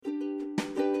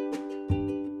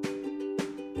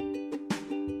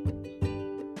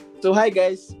So hi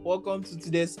guys, welcome to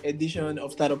today's edition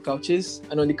of Startup Couches.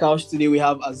 And on the couch today we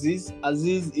have Aziz.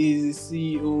 Aziz is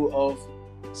the CEO of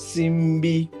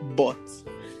SimbiBot.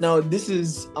 Now this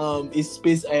is a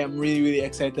space I am really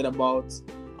excited about,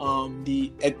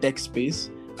 the edtech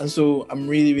space. And so I'm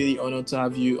really honored to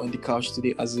have you on the couch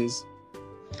today, Aziz.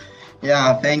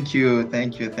 Yeah, thank you.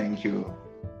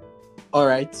 All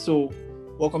right, so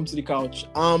welcome to the couch.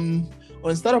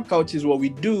 On Startup Couches, what we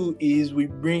do is we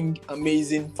bring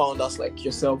amazing founders like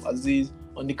yourself, Aziz,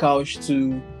 on the couch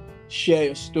to share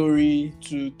your story,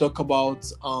 to talk about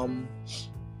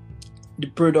the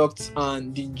products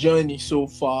and the journey so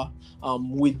far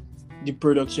with the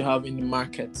products you have in the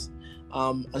market.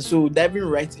 And so diving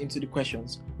right into the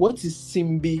questions, what is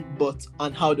SimbiBot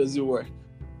and how does it work?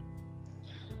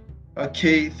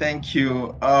 Okay, thank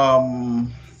you.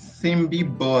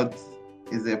 SimbiBot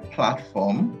is a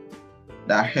platform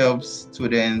that helps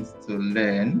students to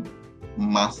learn,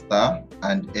 master,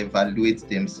 and evaluate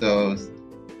themselves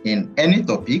in any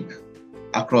topic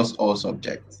across all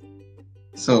subjects.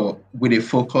 So with a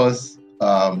focus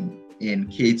in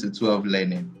K-12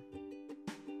 learning.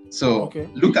 So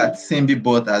Look at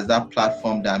SimbiBot as that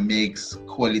platform that makes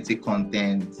quality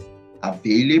content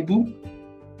available,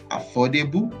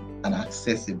 affordable, and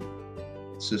accessible.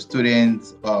 So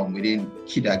students within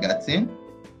kindergarten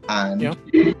and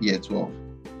year 12.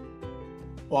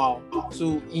 Wow.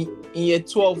 So in year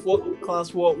 12, what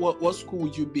class, what school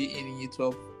would you be in year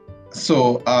 12?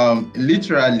 So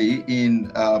literally in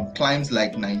climes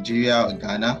like Nigeria or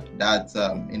Ghana, that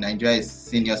in Nigeria is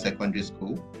senior secondary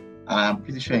school. I'm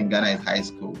pretty sure in Ghana is high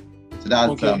school. So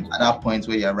that's at that point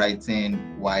where you're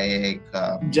writing WAEC,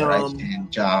 writing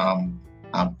JAM,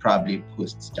 and probably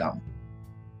post-JAM.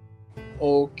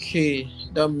 Okay,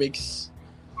 that makes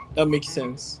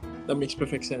sense. That makes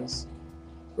perfect sense.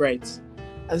 Right.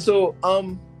 And so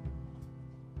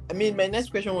my next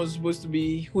question was supposed to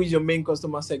be, who is your main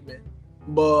customer segment?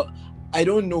 But I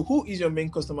don't know, who is your main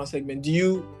customer segment? Do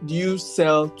you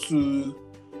sell to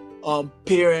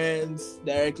parents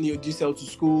directly, or do you sell to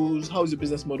schools? How is the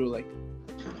business model like?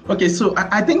 Okay, so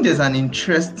I think there's an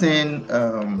interesting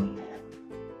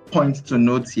point to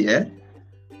note here.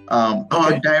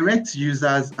 Our direct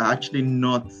users are actually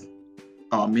not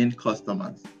our main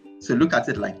customers. So look at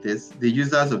it like this: the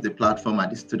users of the platform are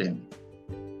the students,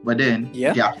 but then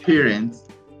their parents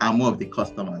are more of the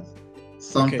customers.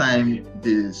 Sometimes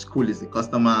the school is the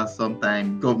customer,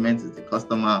 sometimes government is the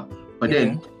customer, but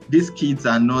then these kids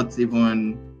are not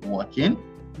even working.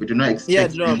 We do not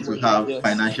expect them to have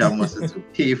financial muscle to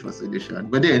pay for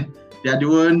solution, but then they are the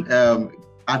one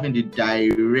having the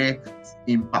direct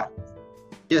impact.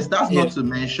 Yes, that's not to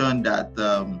mention that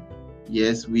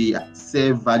yes, we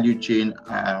serve value chain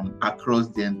across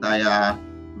the entire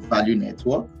value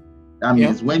network. That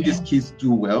means when these kids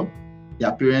do well,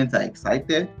 their parents are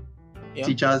excited,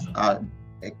 teachers are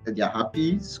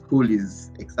happy, school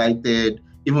is excited,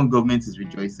 even government is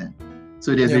rejoicing.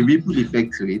 So there's a ripple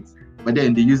effect to it. But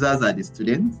then the users are the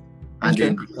students, and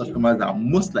then the customers are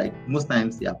most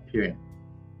times their parents.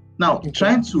 Now,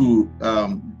 trying to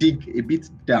dig a bit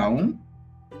down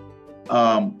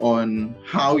on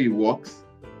how it works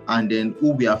and then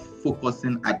who we are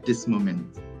focusing at this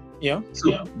moment.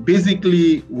 So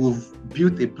basically, we've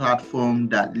built a platform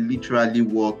that literally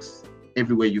works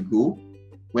everywhere you go,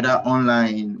 whether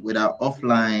online, whether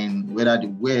offline, whether the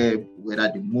web, whether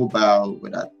the mobile,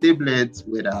 whether tablets,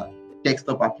 whether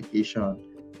desktop application.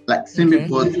 Like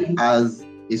SimbiBot has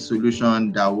a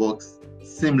solution that works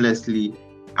seamlessly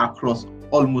across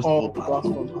almost all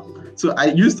platforms. So I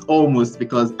used almost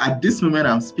because at this moment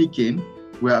I'm speaking,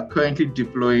 we are currently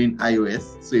deploying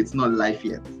iOS, so it's not live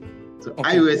yet. So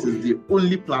iOS is the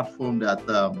only platform that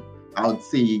I would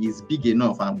say is big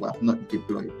enough and we have not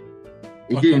deployed.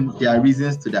 Again, there are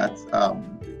reasons to that.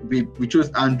 We chose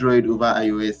Android over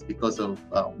iOS because of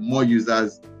more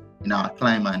users in our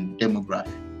climate and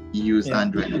demographic. We use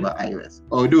Android over iOS,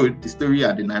 although the story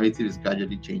and the narrative is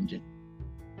gradually changing.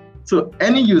 So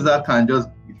any user can just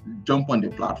jump on the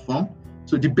platform.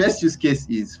 So the best use case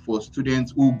is for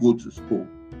students who go to school.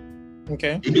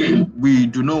 Again, we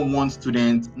do not want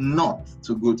students not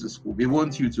to go to school. We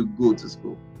want you to go to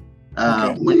school.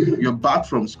 When you're back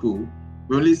from school,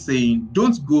 we're only saying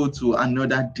don't go to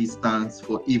another distance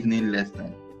for evening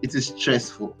lesson. It is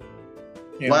stressful.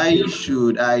 Why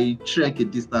should I trek a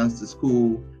distance to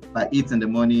school by 8 in the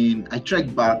morning? I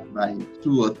trek back by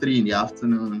 2 or 3 in the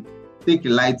afternoon, take a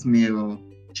light meal,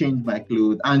 change my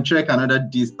clothes, and trek another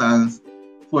distance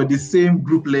for the same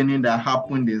group learning that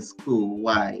happened in school.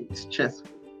 Why? It's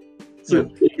stressful. So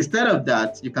instead of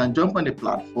that, you can jump on the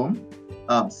platform,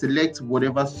 select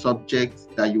whatever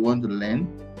subject that you want to learn,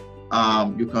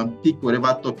 You can pick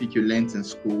whatever topic you learned in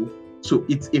school. So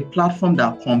it's a platform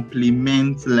that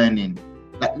complements learning.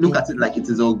 Like, look at it like it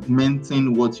is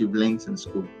augmenting what you've learned in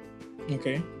school.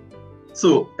 Okay.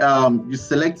 So you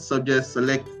select the subject,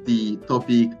 select the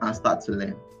topic, and start to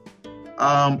learn.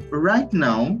 Right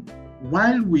now,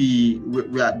 while we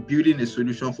are building a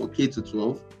solution for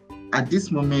K-12, at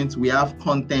this moment we have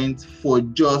content for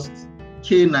just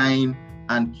K9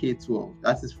 and K-12.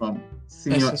 That is from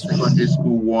Senior Secondary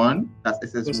School 1, that's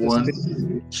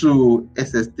SS1, to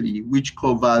SS3, which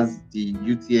covers the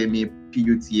UTME,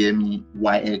 PUTME,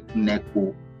 WAEC,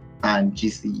 NECO, and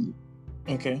GCE.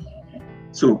 Okay.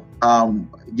 So,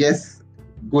 yes,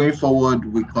 going forward,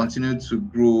 we continue to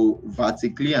grow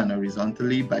vertically and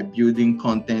horizontally by building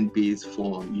content base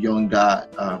for younger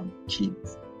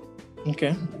kids.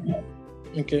 Okay,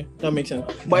 that makes sense.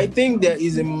 But I think there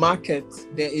is a market.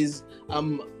 There is,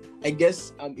 I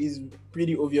guess, is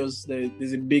pretty obvious that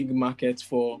there's a big market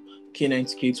for K9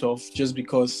 to K12 just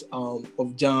because of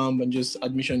JAMB and just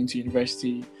admission into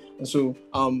university. And so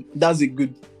that's a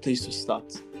good place to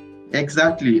start.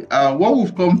 Exactly. What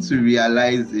we've come to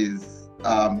realize is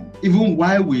even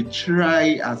while we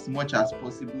try as much as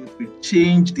possible to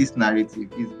change this narrative,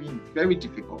 it's been very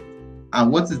difficult.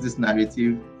 And what is this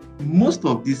narrative? Most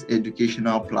of these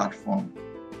educational platforms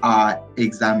are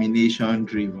examination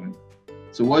driven.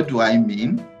 So what do I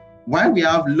mean? While we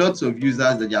have lots of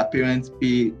users that their parents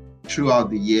pay throughout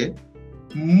the year,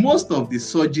 most of the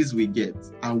surges we get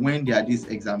are when there are these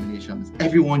examinations.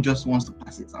 Everyone just wants to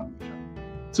pass examination.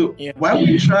 So while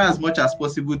we try as much as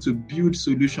possible to build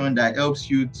solution that helps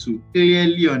you to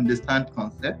clearly understand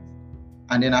concepts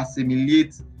and then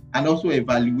assimilate and also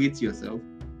evaluate yourself,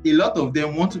 a lot of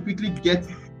them want to quickly get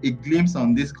a glimpse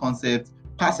on this concept,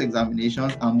 pass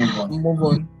examinations, and move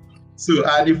on. So,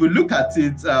 and if we look at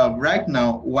it right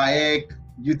now, WAEC,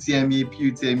 UTME,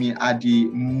 PUTME are the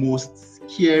most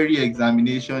scary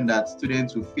examination that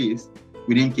students will face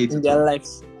within K-12 in their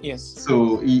lives. Yes.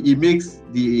 So it makes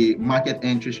the market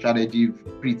entry strategy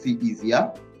pretty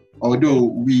easier. Although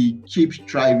we keep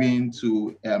striving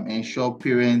to ensure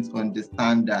parents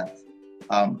understand that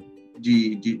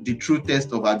the true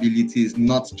test of ability is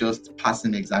not just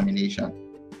passing examination.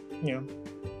 Yeah,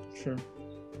 sure.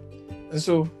 And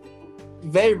so,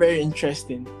 very, very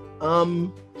interesting.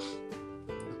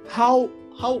 How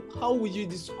would you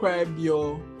describe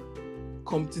your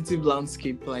competitive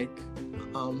landscape? Like,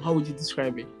 how would you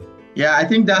describe it? Yeah, I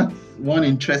think that's one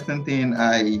interesting thing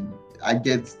I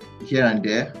get here and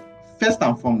there. First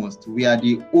and foremost, we are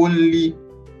the only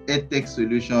edtech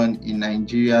solution in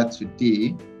Nigeria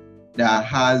today that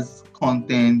has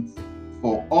content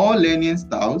for all learning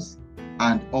styles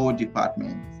and all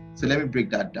departments. So let me break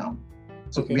that down.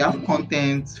 So we have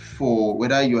content for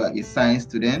whether you are a science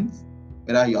student,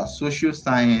 whether you are social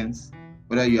science,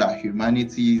 whether you are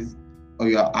humanities, or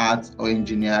you are arts or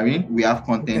engineering. We have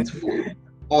content for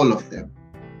all of them.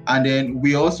 And then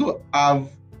we also have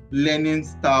learning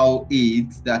style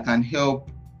aids that can help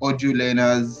audio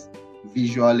learners,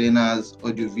 visual learners,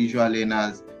 audiovisual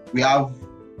learners. We have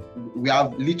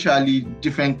literally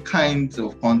different kinds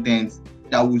of content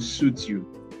that will suit you.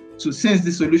 So since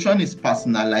the solution is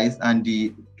personalized and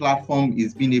the platform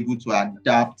is being able to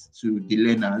adapt to the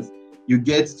learners, you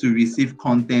get to receive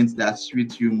content that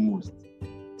suits you most.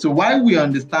 So while we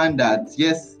understand that,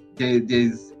 yes,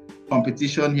 there's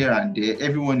competition here and there,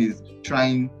 everyone is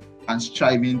trying and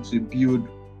striving to build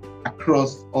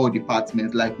across all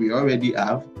departments like we already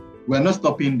have, we're not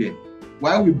stopping there.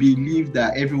 While we believe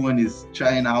that everyone is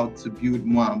trying out to build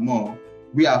more and more,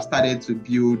 we have started to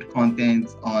build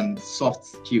content on soft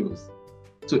skills.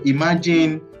 So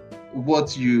imagine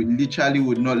what you literally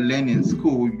would not learn in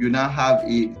school. You now have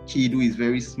a kid who is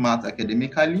very smart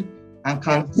academically and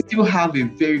can still have a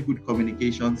very good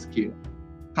communication skill,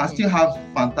 can still have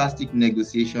fantastic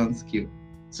negotiation skill.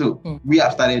 So we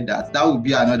have started that. That would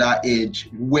be another edge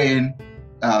when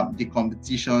the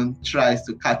competition tries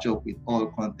to catch up with all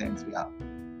content we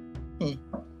have.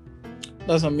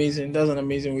 That's amazing. That's an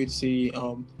amazing way to see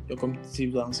your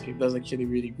competitive landscape. That's actually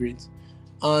really great.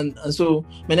 And so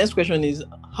my next question is,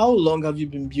 how long have you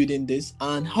been building this,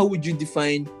 and how would you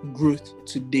define growth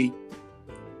today?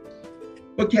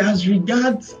 Okay, as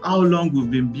regards how long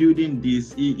we've been building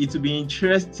this, it will be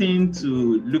interesting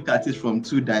to look at it from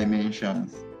two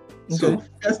dimensions. Okay. So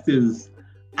first is,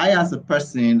 I as a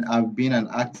person have been an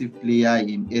active player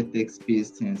in edtech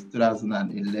space since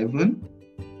 2011.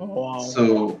 Oh, wow.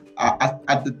 So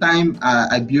at the time,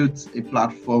 I built a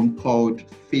platform called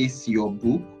Face Your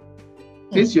Book.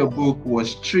 Face Your Book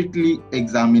was strictly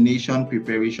examination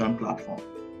preparation platform.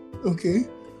 Okay.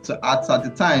 So at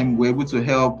the time, we were able to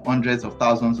help hundreds of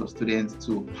thousands of students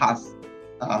to pass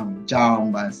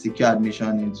JAMB and secure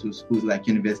admission into schools like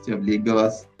University of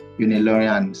Lagos,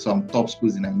 Unilorin, and some top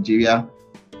schools in Nigeria.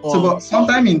 So but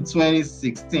sometime in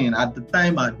 2016, at the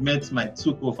time I'd met my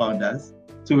two co-founders.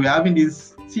 So we're having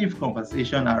this stiff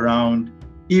conversation around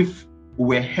if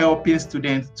we're helping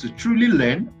students to truly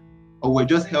learn, or we're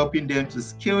just helping them to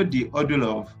scale the hurdle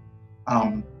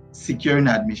of securing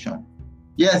admission.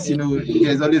 Yes,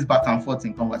 there's always back and forth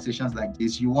in conversations like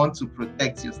this. You want to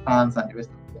protect your stance and the rest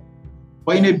of it.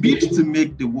 But in a bid to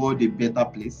make the world a better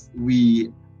place,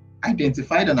 we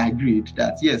identified and agreed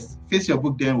that yes, Face Your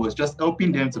Book then was just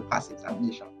helping them to pass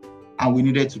examination, and we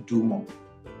needed to do more.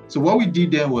 So what we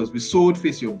did then was we sold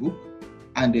Face Your Book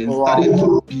and then started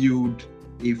to build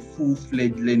a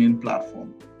full-fledged learning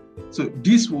platform. So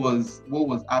this was what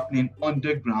was happening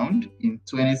underground in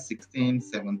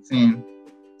 2016-17.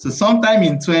 So sometime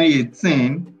in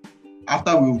 2018,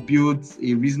 after we've built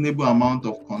a reasonable amount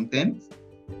of content,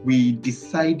 we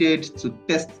decided to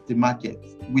test the market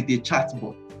with a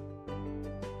chatbot.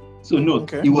 So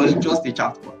it was just a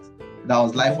chatbot that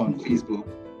was live on Facebook.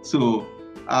 So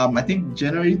I think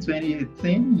January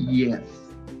 2018, yes.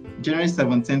 January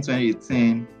 17,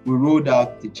 2018, we rolled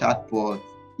out the chatbot.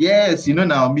 Yes,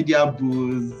 now media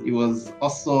buzz, it was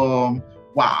awesome.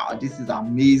 Wow, this is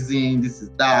amazing, this is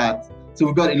that. So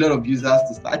we got a lot of users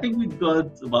to start. I think we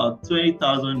got about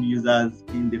 20,000 users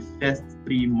in the first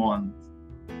 3 months.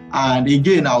 And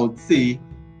again, I would say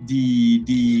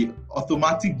the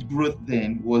automatic growth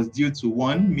then was due to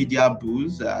one, media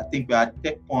boost. I think we had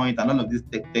TechPoint and all of this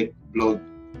tech blog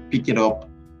pick it up.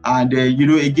 And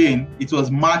again, it was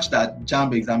March that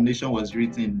JAMB examination was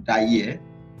written that year.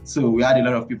 So we had a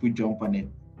lot of people jump on it.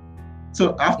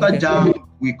 So after JAMB,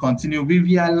 we continued. We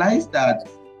realized that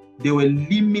there were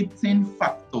limiting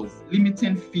factors,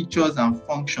 limiting features and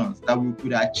functions that we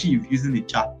could achieve using the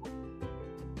chatbot.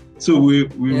 So we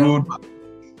rolled back.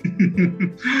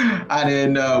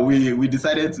 And then we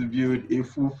decided to build a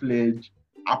full-fledged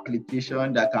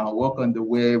application that can work on the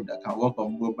web, that can work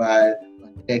on mobile,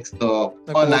 on desktop,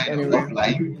 online and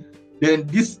offline. Then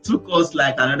this took us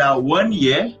like another 1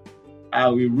 year,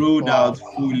 and we rolled out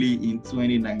fully in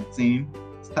 2019.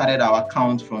 Started our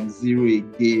account from zero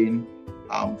again.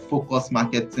 Focus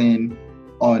marketing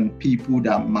on people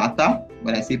that matter.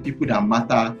 When I say people that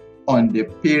matter, on the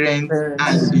parents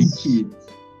and the kids.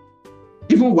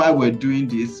 Even while we're doing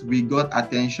this, we got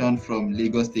attention from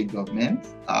Lagos State government.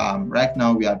 Right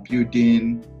now we are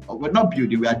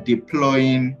we are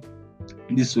deploying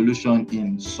this solution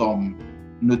in some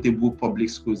notable public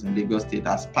schools in Lagos State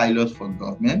as pilot for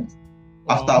government,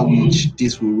 after which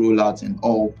this will roll out in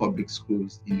all public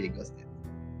schools in Lagos State.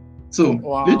 So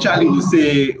literally we'll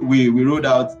say we rolled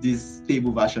out this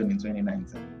stable version in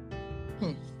 2019.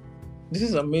 This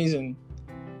is amazing.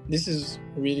 This is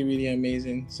really, really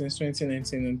amazing since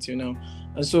 2019 until now.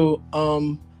 And so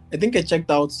I think I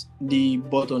checked out the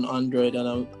bot on Android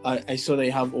and I saw that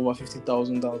you have over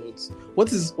 50,000 downloads.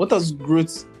 What has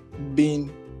growth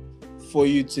been for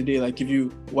you today? Like if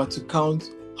you were to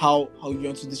count how you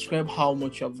want to describe how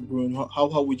much you have grown,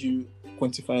 how would you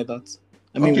quantify that?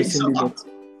 I mean,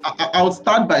 I'll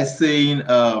start by saying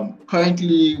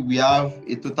currently we have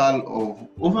a total of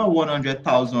over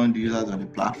 100,000 users on the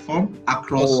platform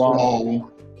across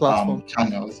all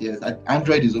channels. Yes,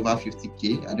 Android is over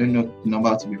 50K. I don't know the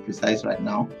number to be precise right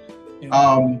now.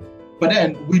 Yeah. But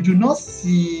then we do not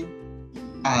see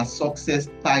our success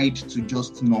tied to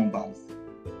just numbers.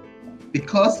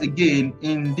 Because again,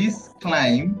 in this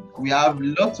climb, we have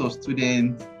lots of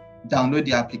students download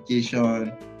the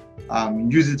application,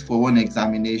 use it for one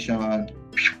examination,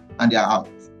 and they're out.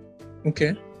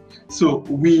 Okay. So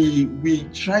we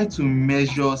try to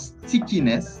measure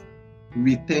stickiness,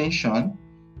 retention,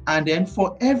 and then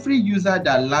for every user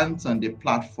that lands on the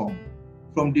platform,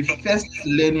 from the first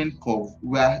learning curve,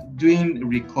 we are doing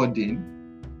recording.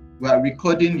 We are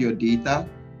recording your data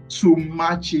to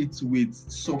match it with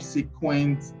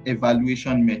subsequent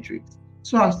evaluation metrics,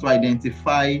 so as to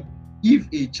identify if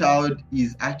a child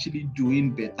is actually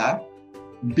doing better,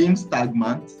 being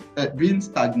stagnant,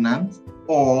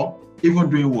 or even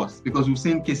doing worse, because we've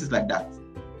seen cases like that.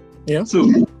 Yeah. So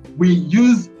we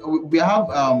have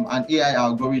an AI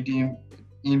algorithm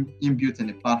inbuilt in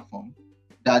the platform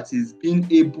that is being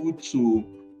able to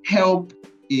help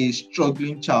a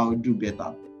struggling child do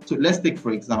better. So let's take,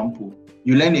 for example,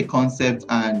 you learn a concept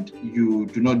and you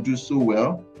do not do so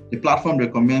well. The platform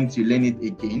recommends you learn it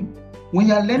again. When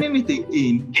you're learning it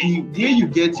again, the way you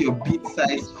get your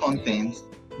bit-sized content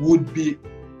would be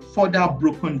further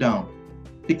broken down.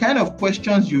 the kind of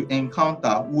questions you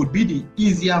encounter would be the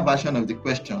easier version of the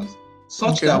questions,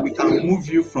 such that we can move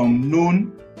you from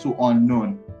known to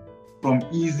unknown, from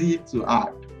easy to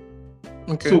hard.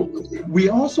 So we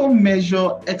also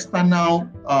measure external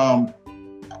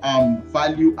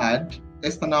value add,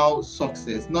 external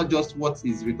success, not just what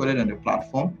is recorded on the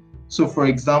platform. So for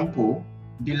example,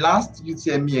 the last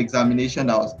UTME examination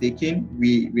that was taken,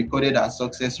 we recorded our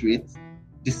success rate.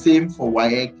 The same for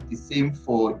WAEC, the same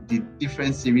for the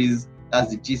different series,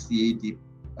 that's the GCE, the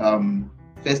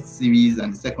first series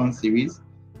and the second series.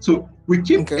 So we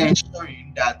keep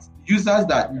ensuring that users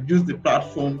that use the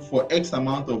platform for X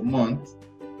amount of months,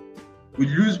 we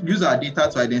use our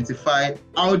data to identify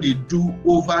how they do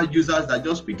over users that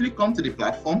just quickly come to the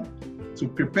platform to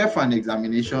prepare for an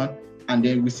examination, and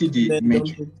then we see the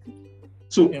metric.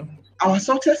 So our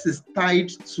success is tied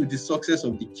to the success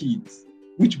of the kids,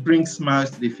 which brings smiles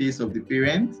to the face of the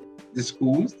parents, the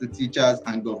schools, the teachers,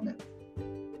 and government.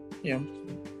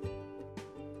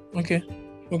 Okay.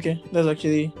 That's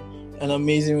actually an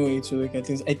amazing way to look at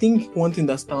things. I think one thing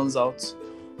that stands out,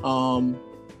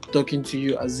 talking to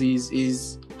you, Aziz,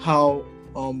 is how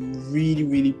really,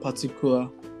 really particular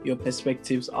your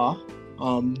perspectives are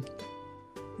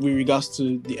with regards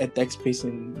to the edtech space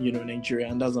in Nigeria,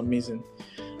 and that's amazing.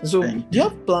 So, do you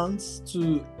have plans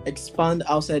to expand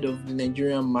outside of the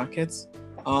Nigerian markets?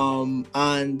 And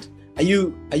have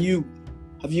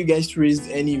you guys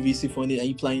raised any VC funding? Are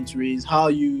you planning to raise? How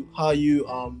are you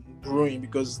growing?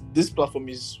 Because this platform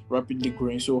is rapidly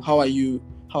growing. So how are you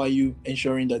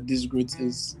ensuring that this growth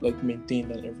is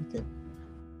maintained and everything?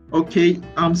 Okay.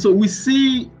 So we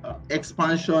see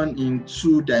expansion in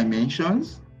two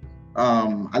dimensions.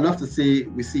 I love to say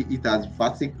we see it as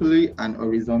vertically and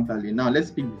horizontally. Now let's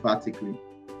speak vertically.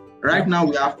 Right now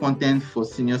we have content for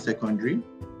senior secondary.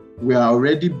 We are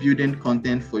already building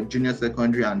content for junior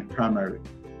secondary and primary,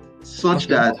 such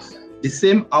that the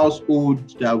same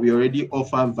household that we already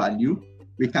offer value,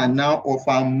 we can now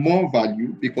offer more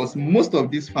value, because most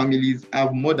of these families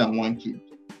have more than one kid.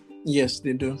 Yes,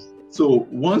 they do. So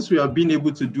once we have been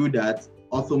able to do that,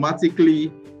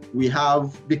 automatically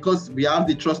because we have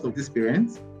the trust of these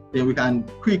parents, then we can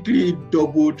quickly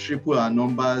double, triple our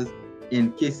numbers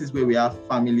in cases where we have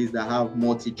families that have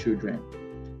multi-children.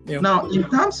 Now, in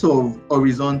terms of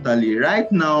horizontally, right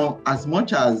now, as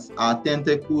much as our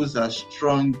tentacles are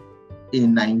strong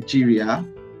in Nigeria,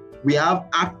 we have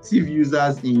active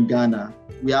users in Ghana.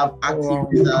 We have active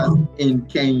users in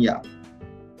Kenya.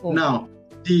 Now,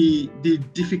 the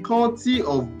difficulty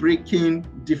of breaking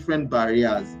different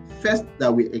barriers, first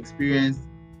that we experienced,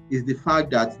 is the fact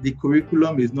that the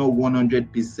curriculum is not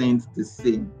 100% the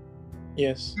same.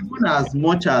 Yes. Even as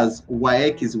much as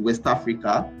WAEC is West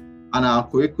Africa, and our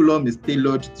curriculum is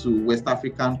tailored to West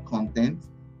African content,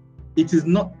 it is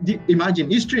not. Imagine,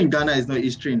 history in Ghana is not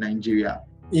history in Nigeria.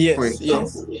 Yes.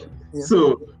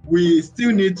 So we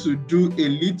still need to do a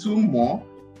little more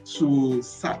to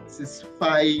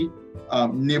satisfy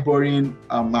neighboring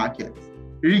markets.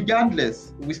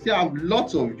 Regardless, we still have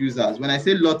lots of users. When I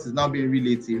say lots, it's now being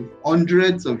relative.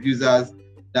 Hundreds of users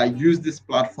that use this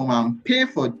platform and pay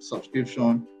for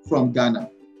subscription from Ghana.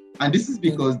 And this is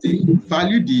because they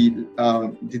value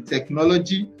the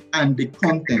technology and the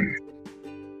content.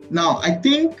 Now, I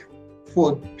think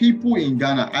for people in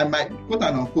Ghana, I might, quote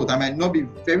and unquote, I might not be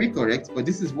very correct, but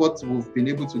this is what we've been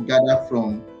able to gather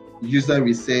from user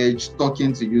research,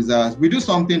 talking to users. We do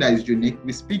something that is unique.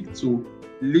 We speak to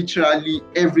literally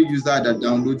every user that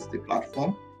downloads the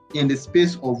platform in the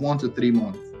space of 1 to 3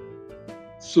 months.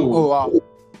 So,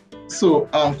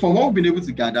 from what we've been able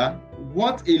to gather,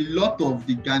 what a lot of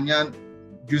the Ghanaian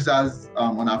users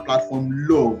on our platform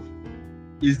love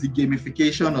is the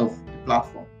gamification of the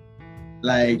platform.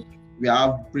 Like, we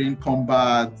have brain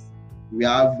combat, we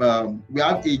have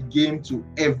a game to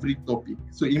every topic.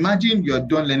 So imagine you're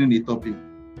done learning a topic,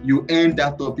 you end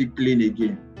that topic playing a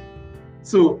game.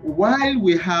 So while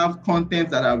we have content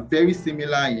that are very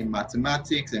similar in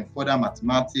mathematics and further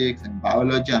mathematics and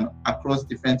biology and across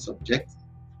different subjects,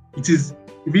 it is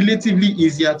relatively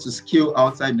easier to scale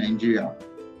outside Nigeria.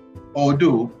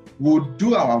 Although we'll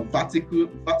do our vertical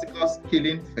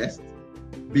scaling first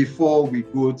before we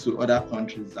go to other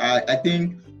countries. I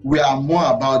think we are more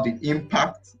about the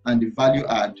impact and the value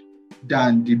add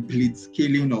than the blitz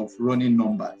scaling of running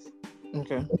numbers.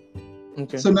 Okay.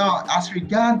 So now, as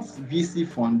regards VC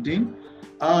funding,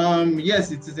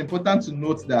 yes, it is important to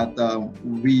note that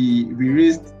we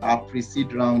raised our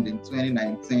pre-seed round in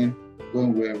 2019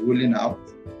 when we were rolling out.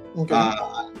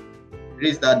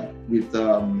 Raised that with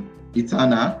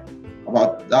Etana,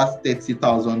 about that's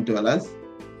 $30,000.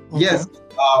 Yes,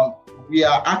 we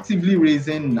are actively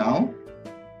raising now.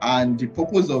 And the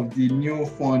purpose of the new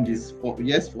fund is for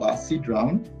our seed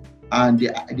round. And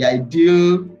the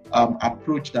ideal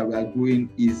approach that we are going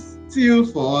is still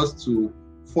for us to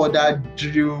further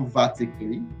drill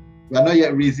vertically. We are not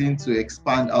yet reason to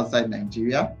expand outside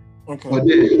Nigeria. Okay.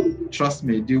 But trust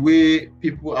me, the way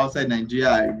people outside Nigeria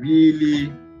are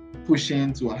really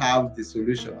pushing to have the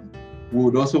solution, we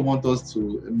would also want us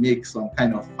to make some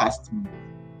kind of fast move.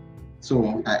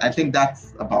 So I think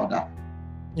that's about that.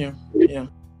 Yeah.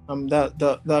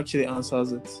 That actually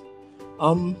answers it.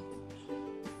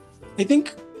 I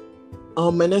think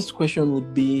my next question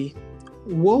would be,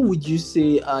 what would you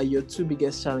say are your two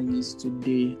biggest challenges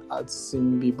today at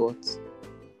SymbiBot?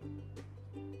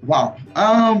 Wow.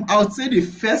 I would say the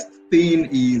first thing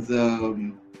is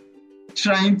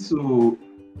trying to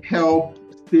help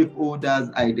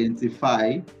stakeholders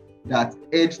identify that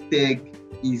EdTech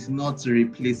is not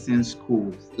replacing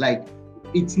schools. Like,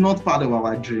 it's not part of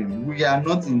our dream. We are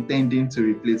not intending to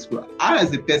replace school. I,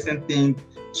 as a person, think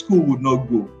school would not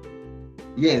go.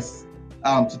 Yes,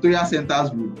 tutorial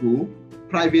centers would go.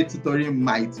 Private tutoring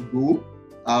might go.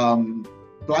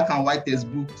 Black and white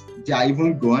textbooks, they are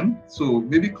even gone. So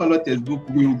maybe color textbook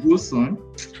will go soon,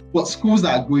 but schools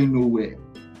are going nowhere.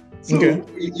 So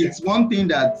it's one thing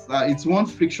that it's one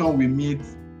friction we meet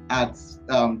at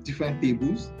different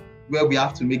tables, where we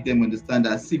have to make them understand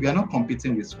that, see, we are not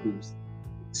competing with schools.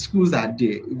 Schools are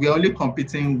there. We are only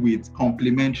competing with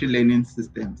complementary learning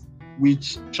systems,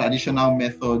 which traditional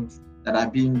methods that are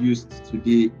being used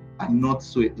today are not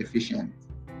so efficient.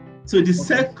 So the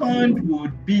second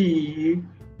would be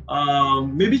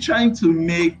maybe trying to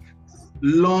make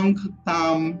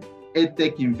long-term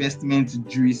EdTech investments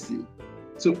juicy.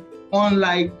 So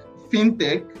unlike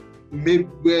fintech, maybe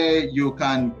where you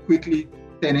can quickly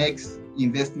 10x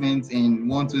investments in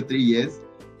 1 to 3 years,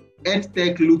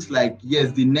 EdTech looks like,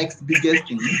 yes, the next biggest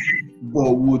thing,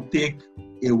 but will take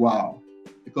a while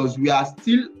because we are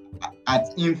still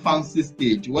at infancy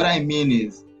stage. What I mean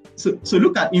is, so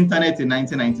look at internet in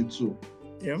 1992,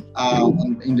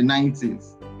 in the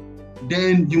 90s.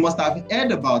 Then you must have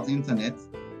heard about internet.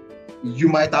 You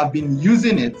might have been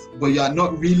using it, but you are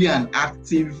not really an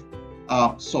active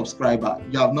subscriber.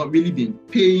 You have not really been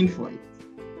paying for it.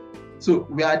 So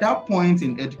we are at that point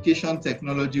in education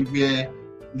technology where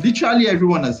literally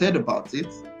everyone has heard about it.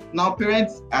 Now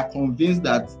parents are convinced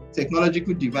that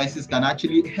technological devices can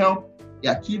actually help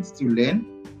their kids to learn,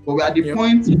 but we're at the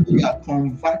point we are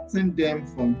converting them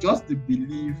from just the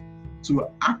belief to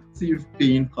active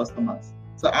paying customers.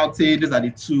 So I would say these are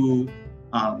the two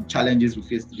challenges we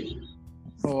face today.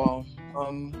 Oh,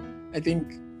 wow. I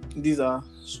think these are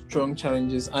strong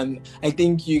challenges, and I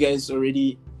think you guys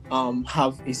already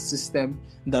have a system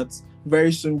that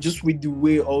very soon, just with the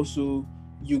way also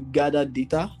you gather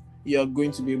data, you're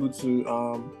going to be able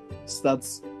to start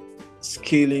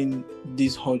scaling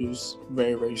these hurdles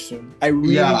very, very soon. I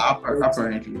really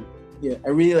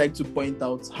like to point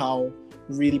out how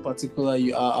really particular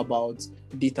you are about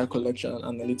data collection and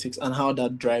analytics, and how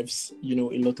that drives, a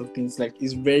lot of things. Like,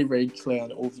 it's very, very clear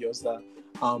and obvious that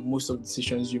most of the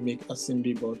decisions you make at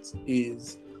SymbiBot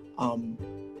is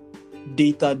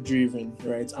data driven,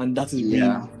 right? And that is really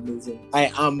amazing.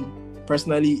 I am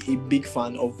personally a big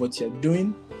fan of what you're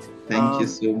doing. Thank you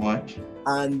so much.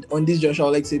 And on this juncture, I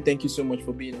would like to say thank you so much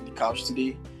for being on the couch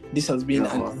today. This has been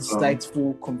an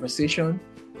insightful conversation.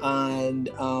 And,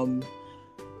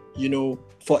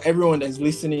 for everyone that's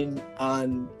listening,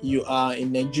 and you are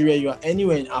in Nigeria, you are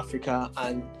anywhere in Africa,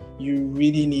 and you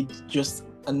really need just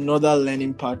another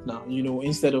learning partner,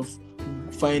 instead of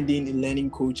finding a learning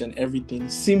coach and everything,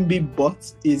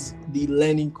 SymbiBot is the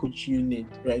learning coach you need,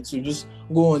 right? So just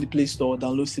go on the Play Store,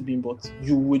 download SymbiBot.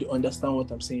 You would understand what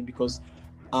I'm saying, because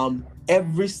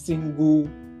every single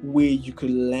way you could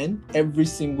learn, every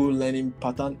single learning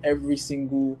pattern, every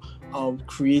single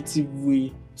creative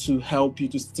way to help you,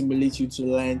 to stimulate you to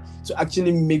learn, to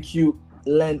actually make you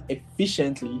learn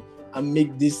efficiently and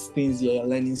make these things you're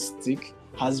learning stick,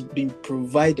 has been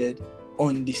provided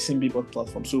on the SymbiBot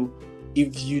platform. So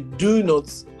if you do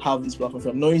not have this platform, if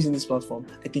you're not using this platform,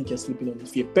 I think you're sleeping on it.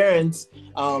 If you're parents,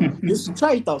 just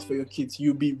try it out for your kids.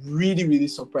 You'll be really, really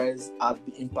surprised at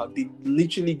the impact. They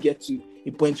literally get to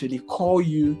a point where they call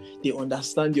you, they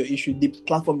understand your issue. The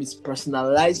platform is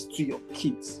personalized to your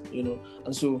kids, and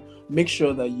so make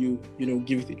sure that you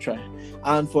give it a try.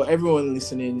 And for everyone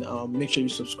listening, make sure you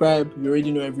subscribe. You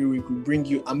already know every week we bring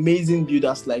you amazing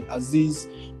builders like Aziz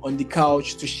on the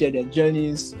couch to share their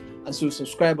journeys. And so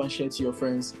subscribe and share to your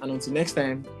friends. And until next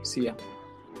time, see ya.